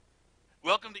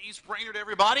Welcome to East Brainerd,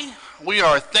 everybody. We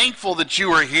are thankful that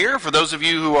you are here. For those of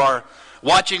you who are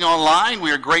watching online,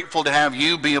 we are grateful to have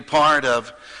you be a part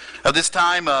of this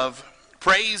time of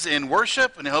praise and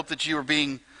worship, and I hope that you are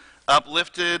being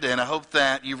uplifted, and I hope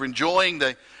that you're enjoying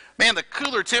the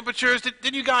cooler temperatures.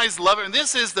 Did you guys love it? And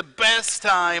this is the best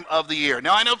time of the year.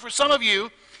 Now, I know for some of you,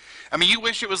 you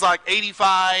wish it was like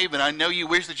 85, and I know you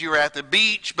wish that you were at the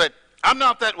beach, but I'm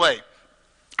not that way.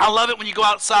 I love it when you go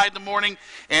outside in the morning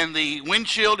and the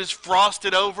windshield is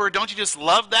frosted over. Don't you just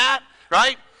love that,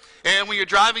 right? And when you're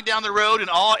driving down the road and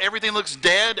everything looks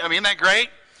dead, isn't that great?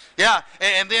 Yeah,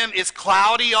 and then it's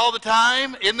cloudy all the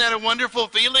time. Isn't that a wonderful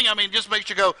feeling? It just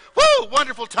makes you go, whoo,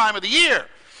 wonderful time of the year.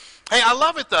 Hey, I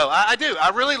love it though. I do. I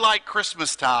really like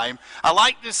Christmas time. I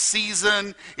like this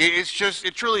season. It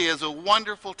truly is a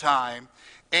wonderful time.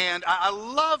 And I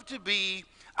love to be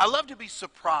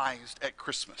surprised at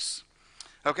Christmas.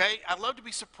 Okay, I love to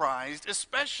be surprised,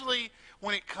 especially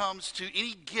when it comes to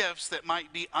any gifts that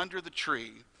might be under the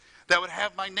tree that would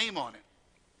have my name on it.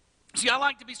 See, I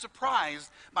like to be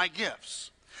surprised by gifts.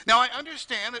 Now, I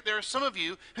understand that there are some of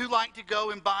you who like to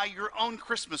go and buy your own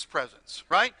Christmas presents,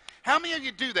 right? How many of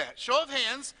you do that? Show of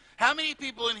hands, how many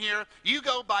people in here, you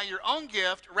go buy your own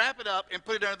gift, wrap it up, and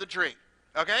put it under the tree,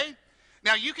 okay?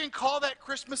 Now, you can call that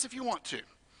Christmas if you want to,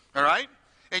 all right?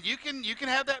 And you can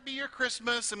have that be your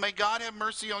Christmas, and may God have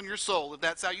mercy on your soul if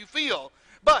that's how you feel.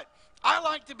 But I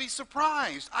like to be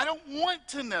surprised. I don't want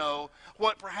to know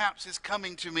what perhaps is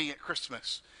coming to me at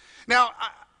Christmas. Now,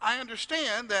 I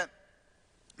understand that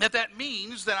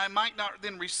means that I might not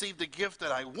then receive the gift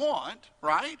that I want,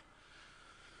 right?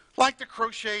 Like the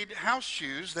crocheted house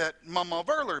shoes that Mama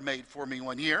Verler made for me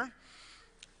one year.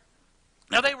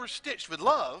 Now, they were stitched with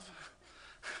love,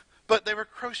 but they were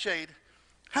crocheted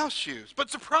house shoes. But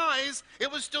surprise, it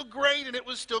was still great and it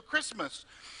was still Christmas.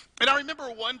 And I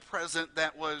remember one present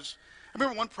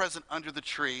under the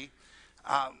tree,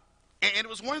 and it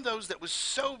was one of those that was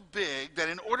so big that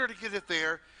in order to get it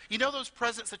there, you know those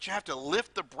presents that you have to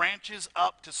lift the branches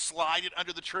up to slide it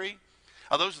under the tree?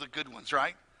 Oh, those are the good ones,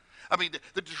 right?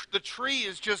 The tree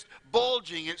is just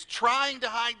bulging. It's trying to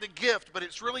hide the gift, but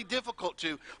it's really difficult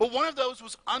to. Well, one of those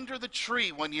was under the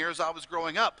tree one year as I was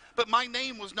growing up, but my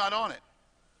name was not on it.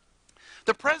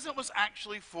 The present was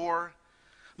actually for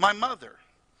my mother.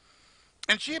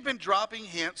 And she had been dropping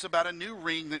hints about a new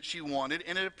ring that she wanted,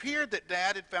 and it appeared that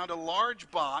Dad had found a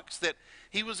large box that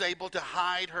he was able to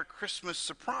hide her Christmas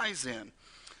surprise in.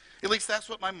 At least that's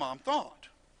what my mom thought.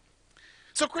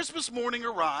 So Christmas morning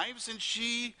arrives, and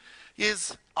she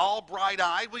is all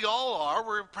bright-eyed. We all are.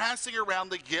 We're passing around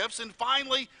the gifts, and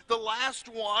finally the last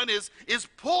one is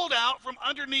pulled out from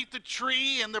underneath the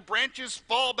tree, and the branches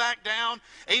fall back down,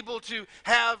 able to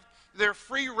have their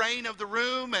free reign of the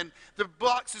room, and the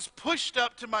box is pushed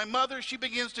up to my mother. She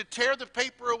begins to tear the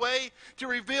paper away to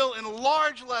reveal in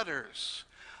large letters,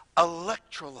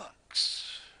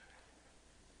 Electrolux.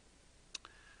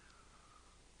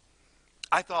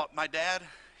 I thought, my dad,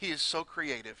 he is so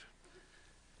creative.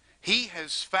 He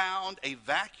has found a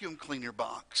vacuum cleaner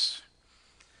box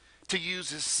to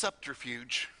use as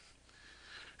subterfuge.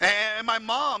 And my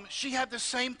mom, she had the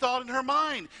same thought in her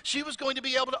mind. She was going to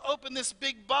be able to open this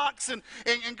big box and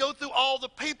go through all the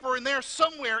paper, and there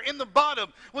somewhere in the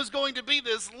bottom was going to be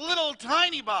this little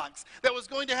tiny box that was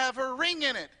going to have her ring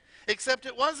in it, except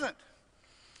it wasn't.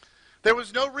 There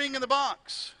was no ring in the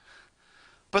box,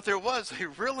 but there was a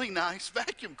really nice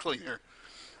vacuum cleaner.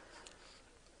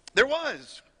 There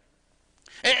was.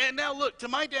 And now look, to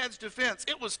my dad's defense,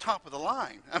 it was top of the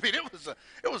line. It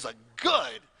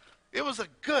was a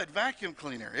good vacuum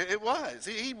cleaner. It was.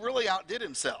 He really outdid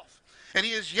himself. And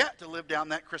he has yet to live down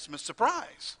that Christmas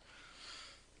surprise.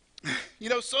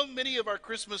 So many of our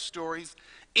Christmas stories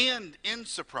end in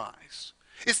surprise.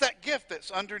 It's that gift that's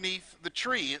underneath the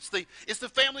tree. It's the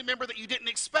family member that you didn't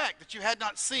expect, that you had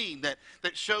not seen, that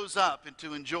shows up and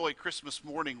to enjoy Christmas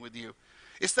morning with you.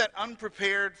 It's that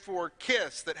unprepared for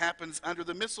kiss that happens under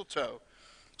the mistletoe.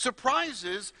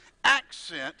 Surprises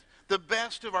accent the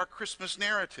best of our Christmas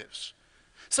narratives.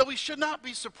 So we should not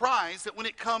be surprised that when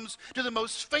it comes to the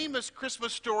most famous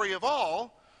Christmas story of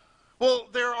all, well,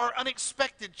 there are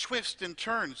unexpected twists and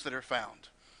turns that are found.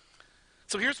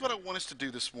 So here's what I want us to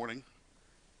do this morning.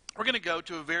 We're going to go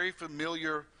to a very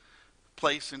familiar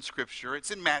place in Scripture. It's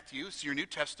in Matthew. It's your New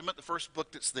Testament, the first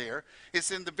book that's there.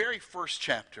 It's in the very first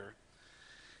chapter.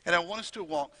 And I want us to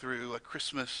walk through a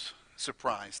Christmas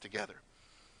surprise together.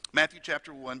 Matthew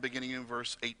chapter 1, beginning in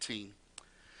verse 18.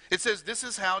 It says, "This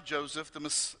is how Jesus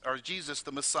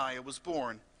the Messiah was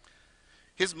born.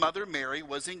 His mother Mary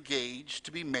was engaged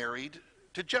to be married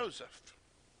to Joseph."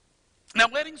 Now,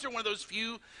 weddings are one of those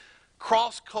few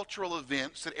cross-cultural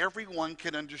events that everyone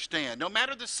can understand. No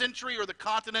matter the century or the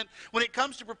continent, when it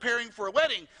comes to preparing for a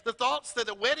wedding, the thoughts that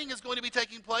a wedding is going to be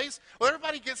taking place, well,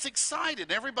 everybody gets excited.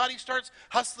 And everybody starts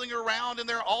hustling around, and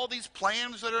there are all these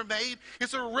plans that are made.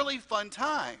 It's a really fun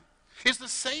time. It's the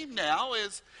same now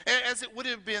as it would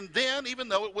have been then, even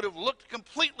though it would have looked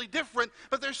completely different,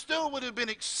 but there still would have been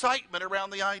excitement around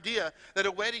the idea that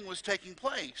a wedding was taking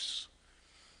place.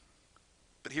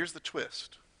 But here's the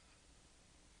twist.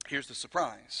 Here's the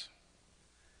surprise.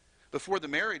 Before the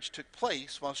marriage took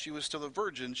place, while she was still a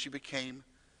virgin, she became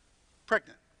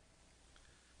pregnant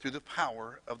through the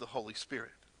power of the Holy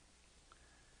Spirit.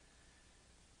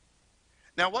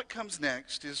 Now, what comes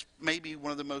next is maybe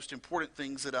one of the most important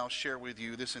things that I'll share with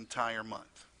you this entire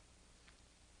month.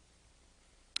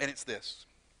 And it's this.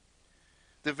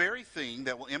 The very thing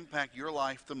that will impact your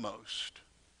life the most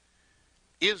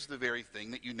is the very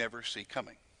thing that you never see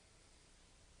coming.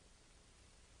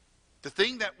 The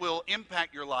thing that will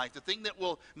impact your life, the thing that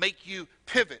will make you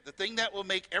pivot, the thing that will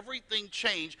make everything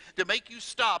change, to make you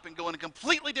stop and go in a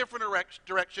completely different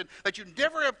direction that you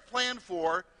never have planned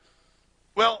for,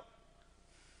 well,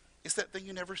 it's that thing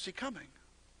you never see coming.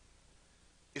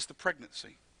 It's the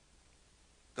pregnancy,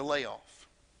 the layoff.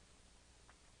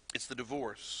 It's the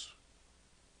divorce.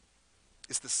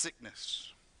 It's the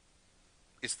sickness.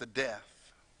 It's the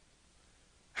death.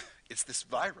 It's this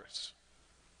virus.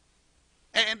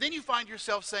 And then you find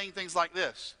yourself saying things like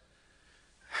this.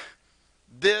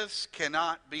 This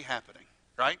cannot be happening,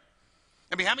 right?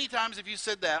 I mean, how many times have you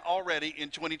said that already in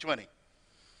 2020?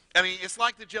 I mean, it's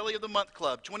like the Jelly of the Month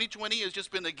Club. 2020 has just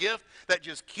been the gift that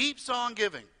just keeps on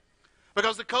giving.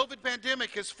 Because the COVID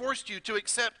pandemic has forced you to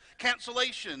accept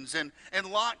cancellations and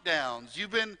lockdowns.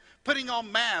 You've been putting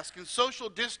on masks and social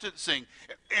distancing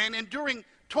and enduring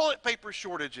toilet paper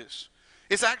shortages.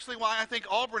 It's actually why I think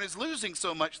Auburn is losing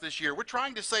so much this year. We're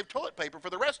trying to save toilet paper for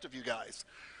the rest of you guys.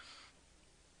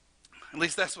 At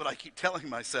least that's what I keep telling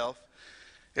myself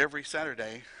every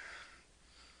Saturday.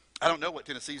 I don't know what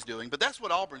Tennessee's doing, but that's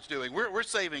what Auburn's doing. We're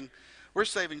saving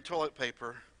toilet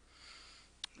paper.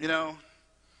 You know,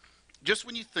 just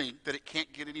when you think that it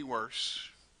can't get any worse,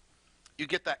 you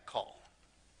get that call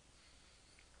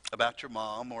about your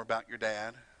mom or about your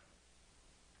dad.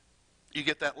 You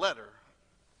get that letter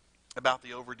about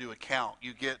the overdue account.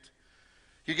 You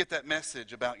get that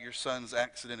message about your son's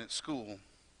accident at school.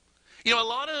 You know, a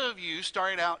lot of you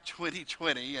started out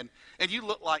 2020 and you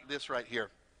look like this right here.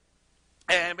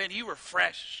 And man, you were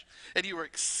fresh and you were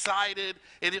excited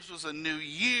and this was a new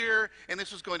year and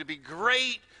this was going to be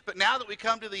great. But now that we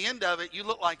come to the end of it, you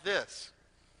look like this.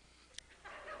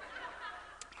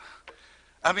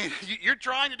 I mean, you're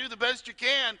trying to do the best you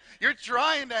can. You're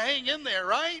trying to hang in there,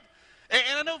 right?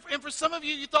 And I know, and for some of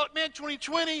you, you thought, man,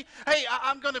 2020, hey,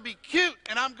 I'm going to be cute,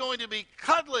 and I'm going to be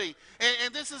cuddly,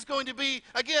 and this is going to be,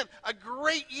 again, a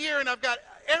great year, and I've got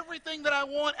everything that I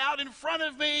want out in front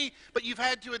of me, but you've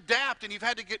had to adapt, and you've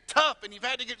had to get tough, and you've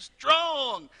had to get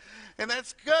strong, and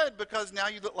that's good, because now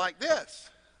you look like this.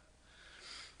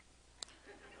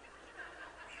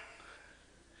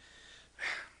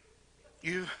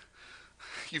 You've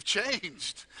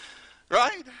changed,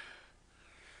 right?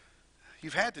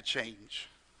 You've had to change.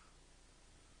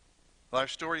 Well, our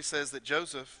story says that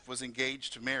Joseph was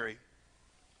engaged to Mary,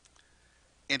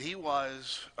 and he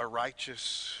was a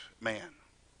righteous man.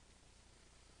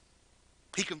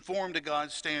 He conformed to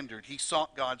God's standard. He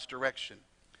sought God's direction.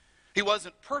 He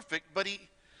wasn't perfect, but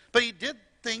he did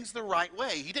things the right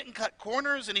way. He didn't cut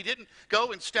corners, and he didn't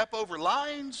go and step over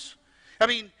lines. I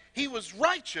mean, he was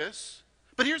righteous,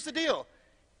 but here's the deal.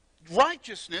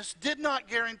 Righteousness did not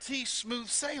guarantee smooth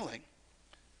sailing.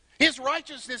 His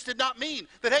righteousness did not mean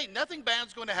that, hey, nothing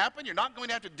bad's going to happen. You're not going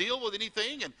to have to deal with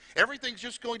anything, and everything's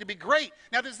just going to be great.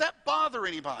 Now, does that bother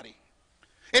anybody?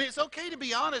 And it's okay to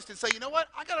be honest and say, you know what?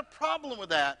 I got a problem with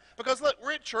that. Because, look,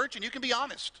 we're at church, and you can be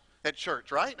honest at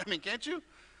church, right? I mean, can't you?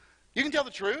 You can tell the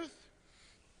truth.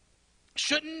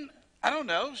 Shouldn't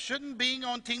being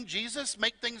on Team Jesus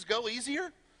make things go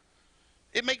easier?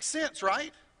 It makes sense,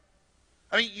 right?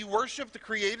 I mean, you worship the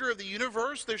creator of the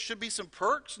universe. There should be some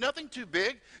perks, nothing too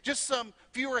big, just some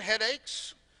fewer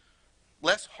headaches,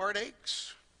 less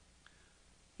heartaches.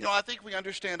 You know, I think we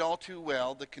understand all too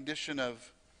well the condition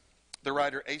of the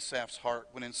writer Asaph's heart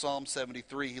when in Psalm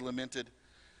 73 he lamented,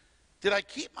 "Did I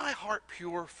keep my heart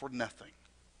pure for nothing?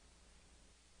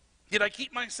 Did I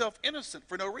keep myself innocent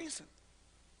for no reason?"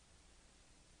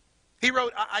 He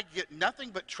wrote, I get nothing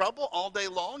but trouble all day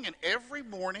long, and every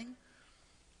morning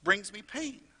brings me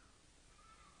pain.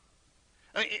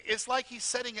 I mean, it's like he's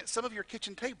sitting at some of your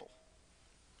kitchen table.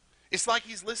 It's like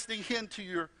he's listening in to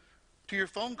your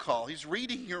phone call. He's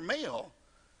reading your mail.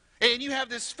 And you have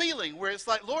this feeling where it's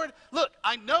like, Lord, look,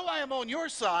 I know I am on your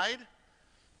side.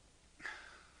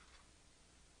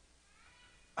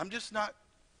 I'm just not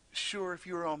sure if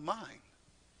you're on mine.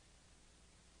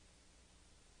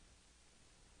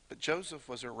 But Joseph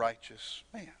was a righteous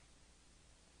man.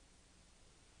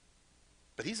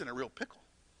 But he's in a real pickle.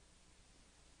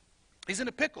 He's in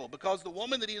a pickle because the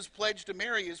woman that he is pledged to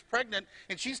marry is pregnant,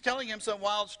 and she's telling him some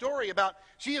wild story about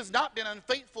she has not been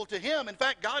unfaithful to him. In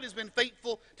fact, God has been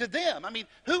faithful to them. I mean,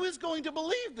 who is going to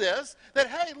believe this? That,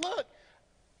 hey, look,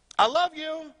 I love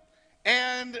you,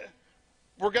 and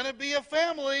we're going to be a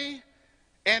family,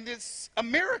 and it's a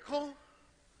miracle.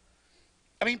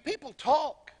 I mean, people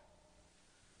talk,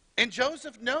 and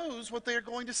Joseph knows what they're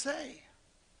going to say.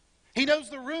 He knows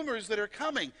the rumors that are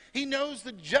coming. He knows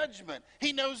the judgment.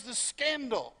 He knows the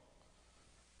scandal.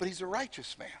 But he's a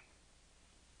righteous man.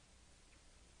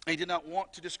 He did not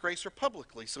want to disgrace her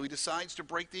publicly, so he decides to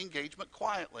break the engagement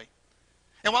quietly.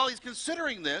 And while he's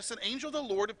considering this, an angel of the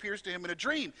Lord appears to him in a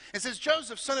dream and says,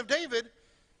 Joseph, son of David,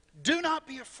 do not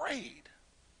be afraid.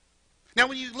 Now,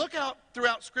 when you look out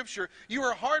throughout Scripture, you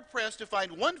are hard-pressed to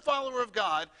find one follower of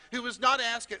God who was not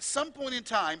asked at some point in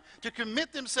time to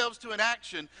commit themselves to an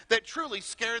action that truly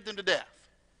scared them to death.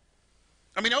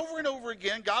 I mean, over and over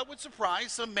again, God would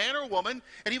surprise some man or woman,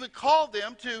 and he would call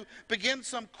them to begin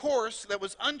some course that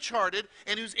was uncharted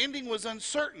and whose ending was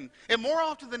uncertain. And more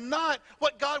often than not,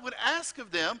 what God would ask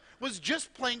of them was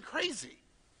just plain crazy.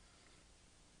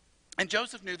 And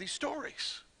Joseph knew these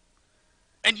stories.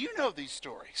 And you know these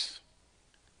stories.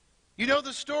 You know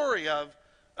the story of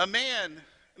a man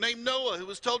named Noah who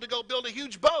was told to go build a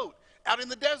huge boat out in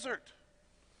the desert.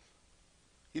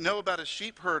 You know about a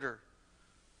sheep herder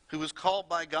who was called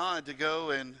by God to go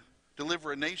and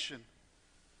deliver a nation.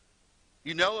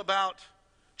 You know about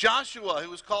Joshua,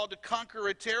 who was called to conquer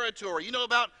a territory. You know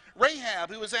about Rahab,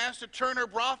 who was asked to turn her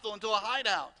brothel into a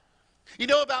hideout. You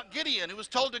know about Gideon, who was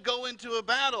told to go into a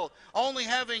battle only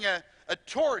having a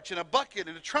torch and a bucket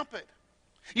and a trumpet.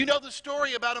 You know the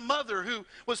story about a mother who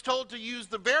was told to use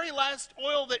the very last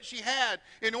oil that she had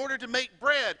in order to make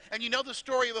bread. And you know the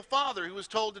story of a father who was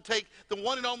told to take the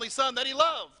one and only son that he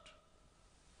loved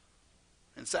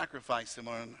and sacrifice him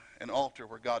on an altar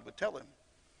where God would tell him.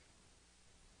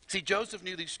 See, Joseph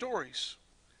knew these stories.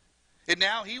 And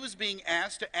now he was being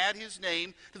asked to add his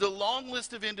name to the long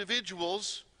list of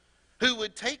individuals who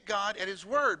would take God at his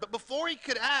word. But before he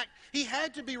could act, he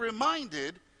had to be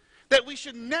reminded that we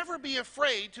should never be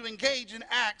afraid to engage in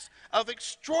acts of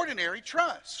extraordinary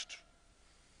trust.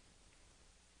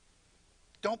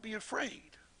 Don't be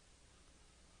afraid.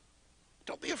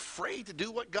 Don't be afraid to do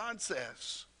what God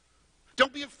says.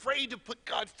 Don't be afraid to put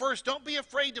God first. Don't be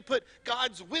afraid to put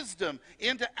God's wisdom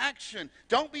into action.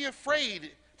 Don't be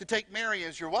afraid to take Mary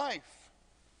as your wife.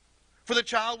 For the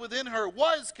child within her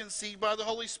was conceived by the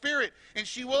Holy Spirit, and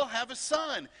she will have a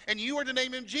son, and you are to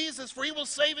name him Jesus, for he will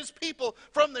save his people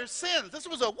from their sins. This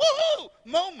was a woohoo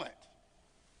moment.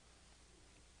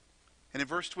 And in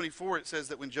verse 24 it says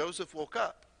that when Joseph woke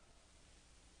up,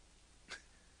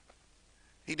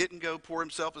 he didn't go pour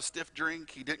himself a stiff drink.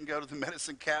 He didn't go to the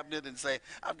medicine cabinet and say,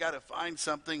 I've got to find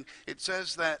something. It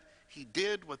says that he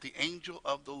did what the angel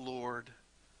of the Lord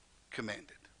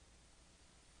commanded.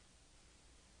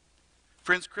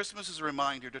 Friends, Christmas is a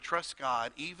reminder to trust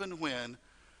God even when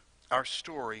our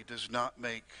story does not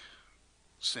make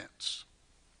sense.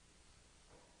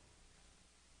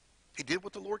 He did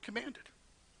what the Lord commanded.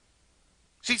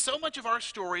 See, so much of our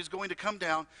story is going to come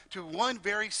down to one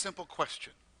very simple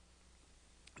question.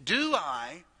 Do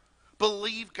I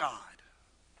believe God?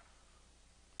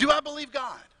 Do I believe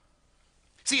God?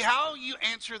 See, how you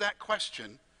answer that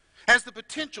question has the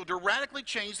potential to radically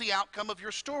change the outcome of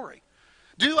your story.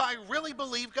 Do I really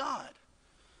believe God?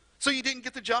 So you didn't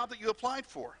get the job that you applied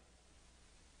for.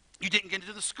 You didn't get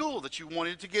into the school that you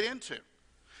wanted to get into.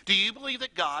 Do you believe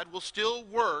that God will still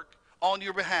work on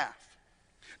your behalf?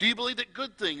 Do you believe that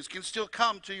good things can still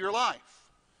come to your life?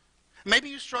 Maybe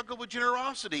you struggle with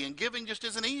generosity and giving just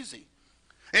isn't easy.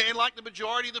 And like the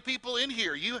majority of the people in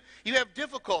here, you have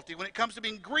difficulty when it comes to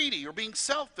being greedy or being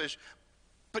selfish.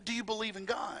 But do you believe in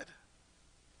God?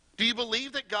 Do you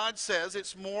believe that God says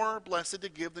it's more blessed to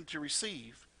give than to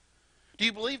receive? Do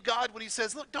you believe God when he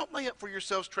says, look, don't lay up for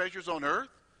yourselves treasures on earth.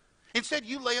 Instead,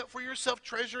 you lay up for yourself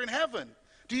treasure in heaven.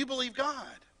 Do you believe God?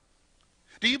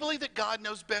 Do you believe that God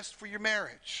knows best for your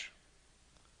marriage?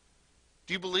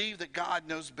 Do you believe that God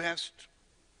knows best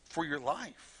for your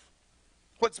life?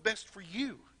 What's best for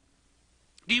you?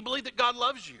 Do you believe that God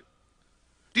loves you?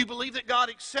 Do you believe that God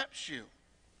accepts you?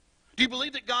 Do you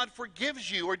believe that God forgives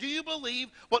you? Or do you believe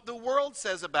what the world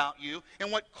says about you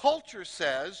and what culture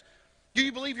says Do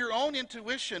you believe your own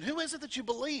intuition? Who is it that you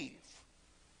believe?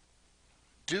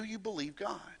 Do you believe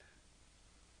God?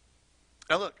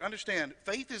 Now look, understand,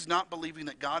 faith is not believing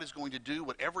that God is going to do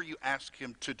whatever you ask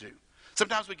him to do.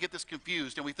 Sometimes we get this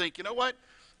confused and we think, you know what?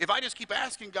 If I just keep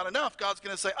asking God enough, God's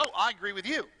going to say, oh, I agree with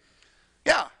you.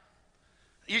 Yeah,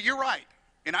 you're right.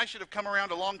 And I should have come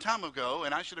around a long time ago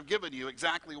and I should have given you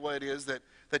exactly what it is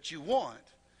that you want.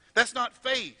 That's not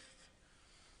faith.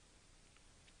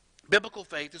 Biblical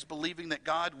faith is believing that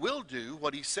God will do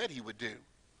what he said he would do,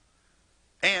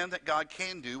 and that God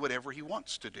can do whatever he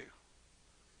wants to do.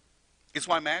 It's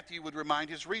why Matthew would remind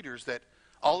his readers that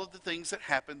all of the things that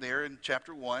happened there in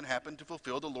chapter 1 happened to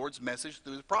fulfill the Lord's message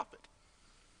through the prophet.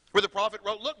 Where the prophet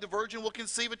wrote, look, the virgin will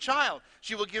conceive a child.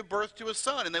 She will give birth to a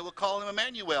son, and they will call him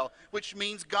Emmanuel, which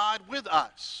means God with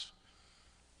us.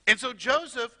 And so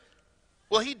Joseph,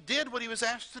 well, he did what he was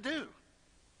asked to do.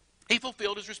 He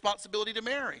fulfilled his responsibility to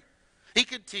Mary. He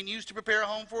continues to prepare a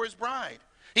home for his bride.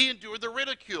 He endured the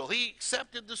ridicule. He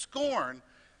accepted the scorn.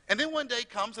 And then one day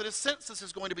comes that a census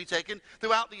is going to be taken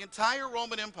throughout the entire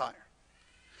Roman Empire.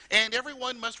 And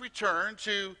everyone must return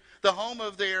to the home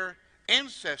of their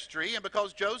ancestry. And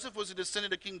because Joseph was a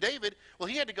descendant of King David, well,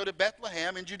 he had to go to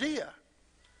Bethlehem in Judea.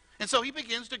 And so he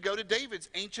begins to go to David's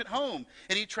ancient home.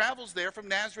 And he travels there from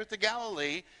Nazareth to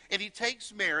Galilee. And he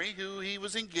takes Mary, who he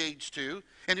was engaged to,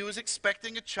 and who was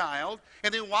expecting a child.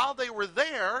 And then while they were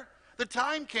there, the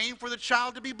time came for the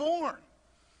child to be born.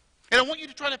 And I want you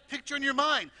to try to picture in your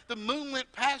mind the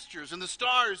moonlit pastures and the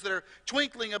stars that are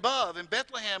twinkling above. And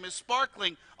Bethlehem is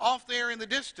sparkling off there in the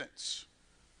distance.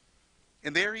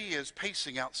 And there he is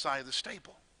pacing outside the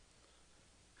stable.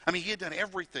 I mean, he had done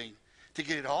everything to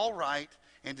get it all right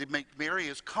and to make Mary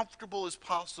as comfortable as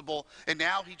possible. And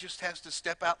now he just has to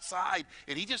step outside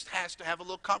and he just has to have a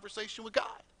little conversation with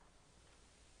God.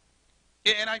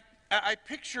 And I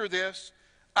picture this.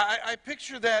 I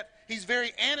picture that he's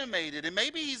very animated. And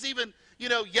maybe he's even,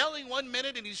 yelling one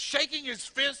minute and he's shaking his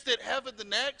fist at heaven the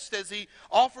next as he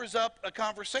offers up a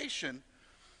conversation.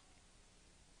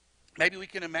 Maybe we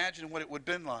can imagine what it would have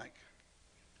been like.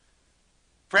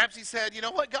 Perhaps he said, you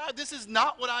know what, God, this is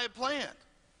not what I had planned.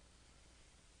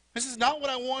 This is not what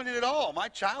I wanted at all. My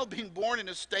child being born in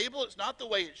a stable, it's not the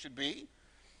way it should be.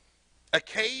 A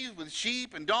cave with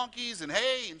sheep and donkeys and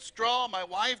hay and straw, my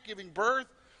wife giving birth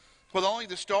with only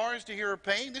the stars to hear her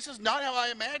pain. This is not how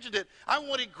I imagined it. I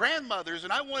wanted grandmothers,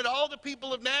 and I wanted all the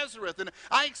people of Nazareth, and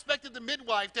I expected the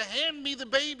midwife to hand me the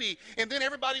baby, and then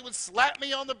everybody would slap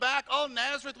me on the back. All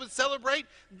Nazareth would celebrate.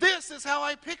 This is how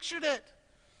I pictured it.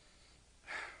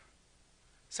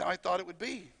 It's how I thought it would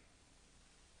be.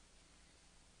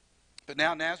 But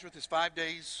now Nazareth is 5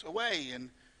 days away, and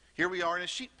here we are in a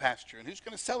sheep pasture. And who's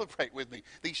going to celebrate with me?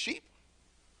 These sheep?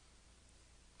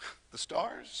 The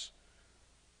stars?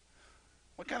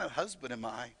 What kind of husband am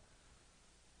I?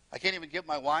 I can't even give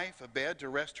my wife a bed to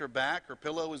rest her back. Her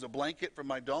pillow is a blanket for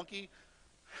my donkey.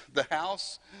 The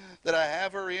house that I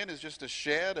have her in is just a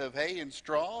shed of hay and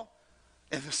straw.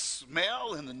 And the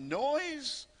smell and the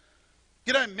noise.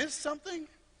 Did I miss something?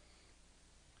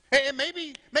 And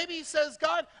maybe he says,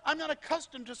 God, I'm not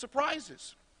accustomed to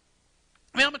surprises.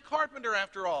 I mean, I'm a carpenter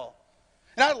after all.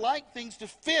 And I like things to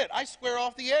fit. I square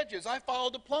off the edges. I follow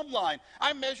the plumb line.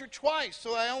 I measure twice,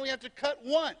 so I only have to cut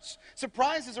once.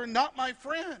 Surprises are not my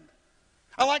friend.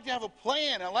 I like to have a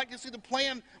plan. I like to see the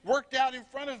plan worked out in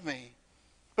front of me.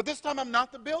 But this time I'm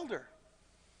not the builder.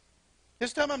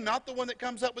 This time I'm not the one that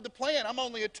comes up with the plan. I'm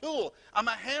only a tool. I'm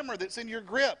a hammer that's in your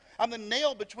grip. I'm the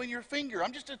nail between your finger.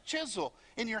 I'm just a chisel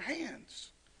in your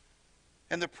hands.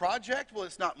 And the project, well,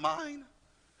 it's not mine.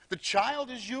 The child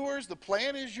is yours. The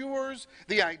plan is yours.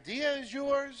 The idea is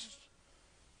yours.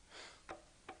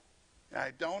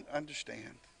 I don't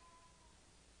understand.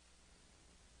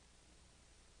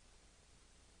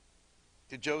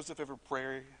 Did Joseph ever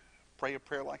pray a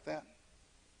prayer like that?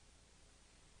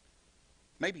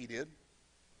 Maybe he did.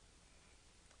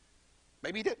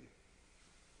 Maybe he didn't.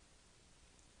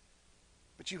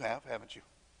 But you have, haven't you?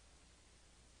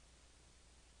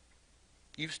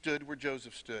 You've stood where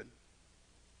Joseph stood.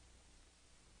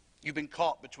 You've been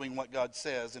caught between what God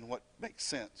says and what makes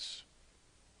sense.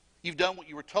 You've done what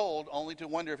you were told only to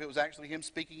wonder if it was actually him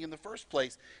speaking in the first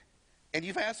place. And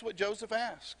you've asked what Joseph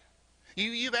asked.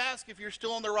 You've asked if you're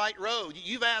still on the right road.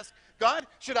 You've asked, God,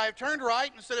 should I have turned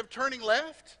right instead of turning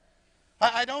left?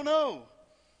 I don't know.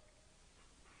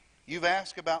 You've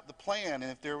asked about the plan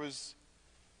and if there was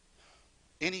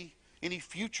any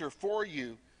future for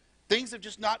you. Things have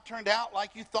just not turned out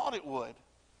like you thought it would.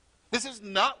 This is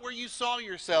not where you saw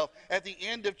yourself at the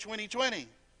end of 2020.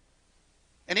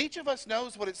 And each of us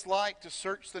knows what it's like to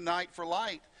search the night for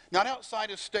light, Not outside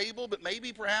a stable, but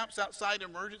maybe perhaps outside an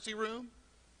emergency room,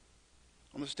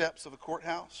 on the steps of a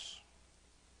courthouse,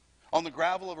 on the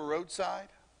gravel of a roadside,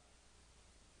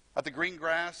 at the green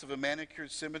grass of a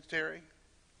manicured cemetery.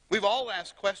 We've all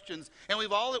asked questions, and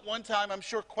we've all at one time, I'm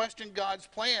sure, questioned God's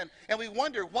plan. And we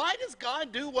wonder, why does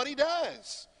God do what he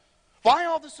does? Why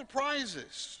all the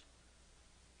surprises?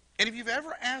 And if you've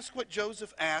ever asked what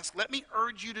Joseph asked, let me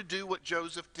urge you to do what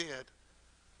Joseph did.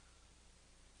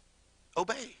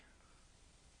 Obey.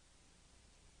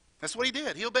 That's what he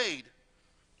did. He obeyed.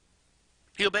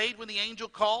 He obeyed when the angel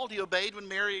called. He obeyed when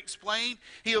Mary explained.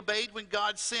 He obeyed when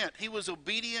God sent. He was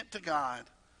obedient to God.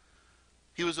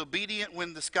 He was obedient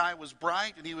when the sky was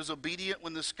bright, and he was obedient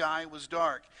when the sky was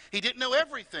dark. He didn't know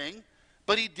everything,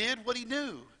 but he did what he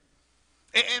knew.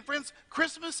 And friends,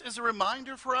 Christmas is a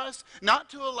reminder for us not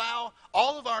to allow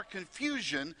all of our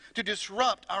confusion to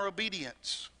disrupt our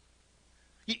obedience.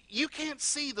 You can't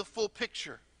see the full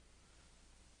picture.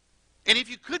 And if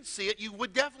you could see it, you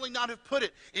would definitely not have put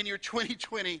it in your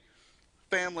 2020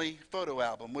 family photo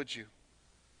album, would you?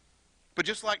 But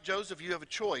just like Joseph, you have a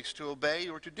choice to obey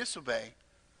or to disobey.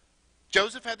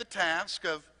 Joseph had the task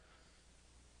to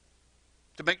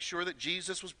make sure that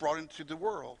Jesus was brought into the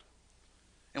world.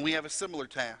 And we have a similar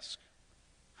task.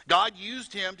 God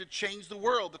used him to change the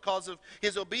world because of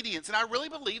his obedience. And I really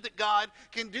believe that God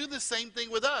can do the same thing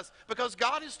with us, because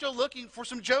God is still looking for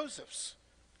some Josephs.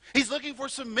 He's looking for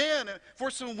some men,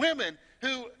 for some women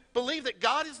who believe that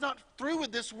God is not through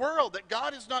with this world, that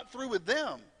God is not through with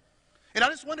them. And I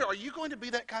just wonder, are you going to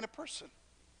be that kind of person?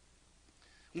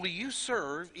 Will you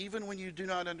serve even when you do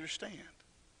not understand?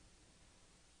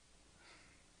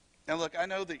 Now look, I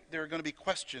know that there are going to be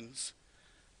questions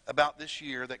about this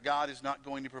year that God is not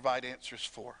going to provide answers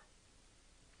for.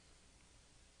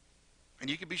 And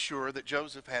you can be sure that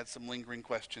Joseph had some lingering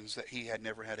questions that he had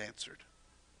never had answered.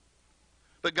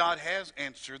 But God has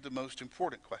answered the most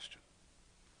important question.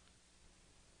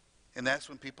 And that's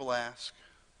when people ask,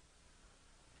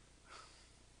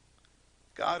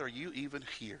 God, are you even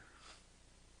here?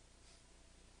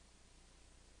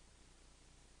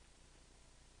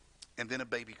 And then a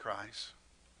baby cries.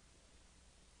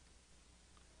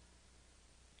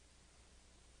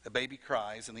 A baby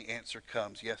cries, and the answer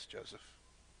comes, yes, Joseph,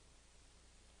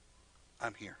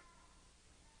 I'm here.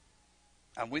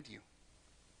 I'm with you.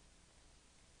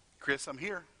 Chris, I'm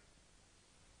here.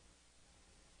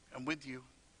 I'm with you.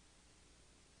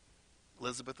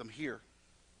 Elizabeth, I'm here.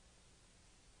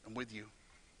 I'm with you.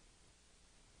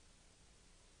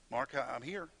 Mark, I'm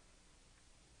here.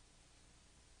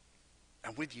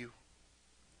 I'm with you.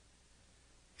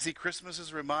 See, Christmas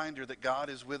is a reminder that God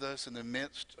is with us in the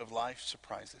midst of life's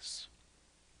surprises.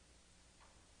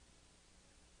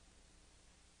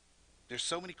 There's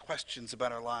so many questions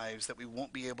about our lives that we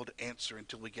won't be able to answer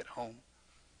until we get home.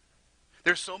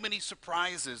 There's so many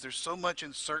surprises. There's so much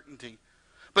uncertainty.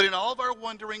 But in all of our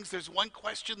wonderings, there's one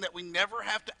question that we never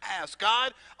have to ask.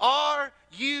 God, are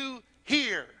you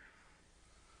here?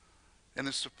 And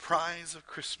the surprise of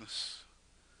Christmas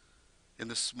in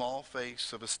the small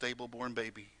face of a stable-born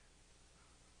baby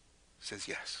says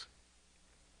yes.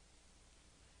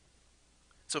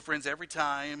 So friends, every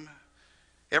time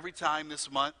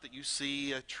this month that you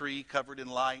see a tree covered in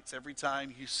lights, every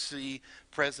time you see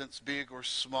presents big or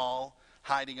small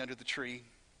hiding under the tree,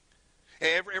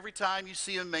 every time you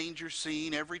see a manger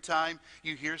scene, every time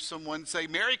you hear someone say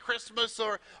Merry Christmas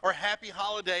or Happy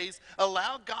Holidays,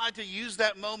 allow God to use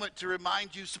that moment to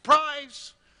remind you,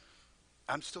 surprise,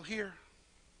 I'm still here.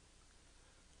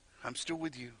 I'm still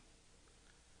with you.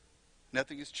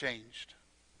 Nothing has changed.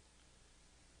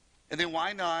 And then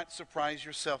why not surprise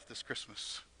yourself this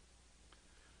Christmas?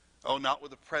 Oh, not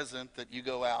with a present that you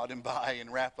go out and buy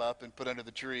and wrap up and put under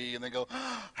the tree and then go,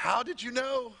 how did you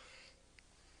know?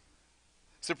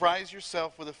 Surprise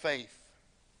yourself with a faith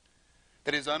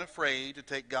that is unafraid to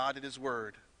take God at his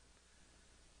word.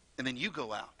 And then you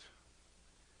go out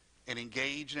and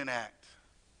engage in an act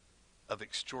of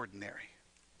extraordinary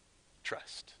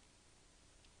trust.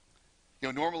 You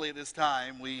know, normally at this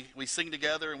time, we sing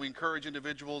together and we encourage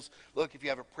individuals, look, if you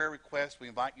have a prayer request, we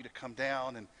invite you to come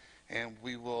down and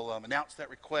we will announce that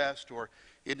request. Or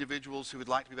individuals who would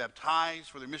like to be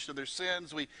baptized for the remission of their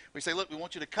sins, we say, look, we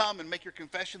want you to come and make your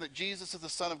confession that Jesus is the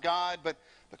Son of God. But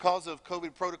because of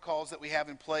COVID protocols that we have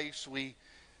in place, we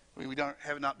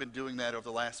have not been doing that over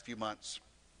the last few months.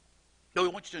 So we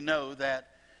want you to know that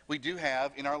we do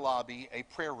have in our lobby a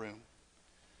prayer room.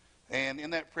 And in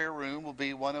that prayer room will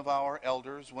be one of our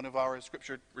elders, one of our,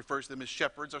 Scripture refers to them as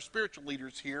shepherds, our spiritual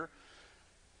leaders here.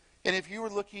 And if you were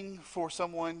looking for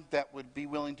someone that would be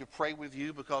willing to pray with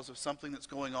you because of something that's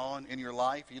going on in your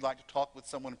life, you'd like to talk with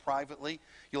someone privately,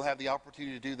 you'll have the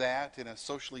opportunity to do that in a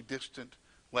socially distant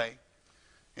way.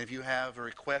 And if you have a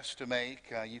request to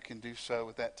make, you can do so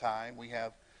at that time. We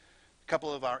have a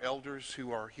couple of our elders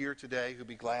who are here today who'd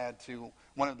be glad to,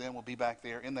 one of them will be back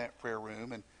there in that prayer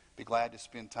room and be glad to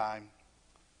spend time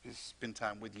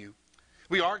with you.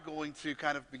 We are going to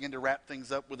kind of begin to wrap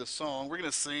things up with a song. We're going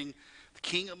to sing The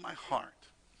King of My Heart,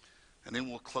 and then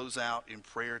we'll close out in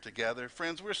prayer together.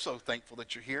 Friends, we're so thankful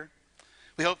that you're here.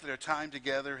 We hope that our time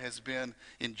together has been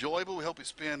enjoyable. We hope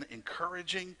it's been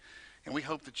encouraging, and we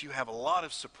hope that you have a lot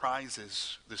of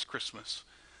surprises this Christmas,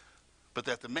 but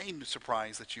that the main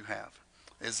surprise that you have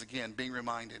is, again, being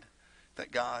reminded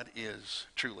that God is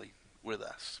truly with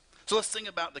us. So let's sing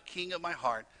about the King of My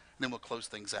Heart, and then we'll close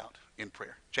things out in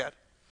prayer. Chad?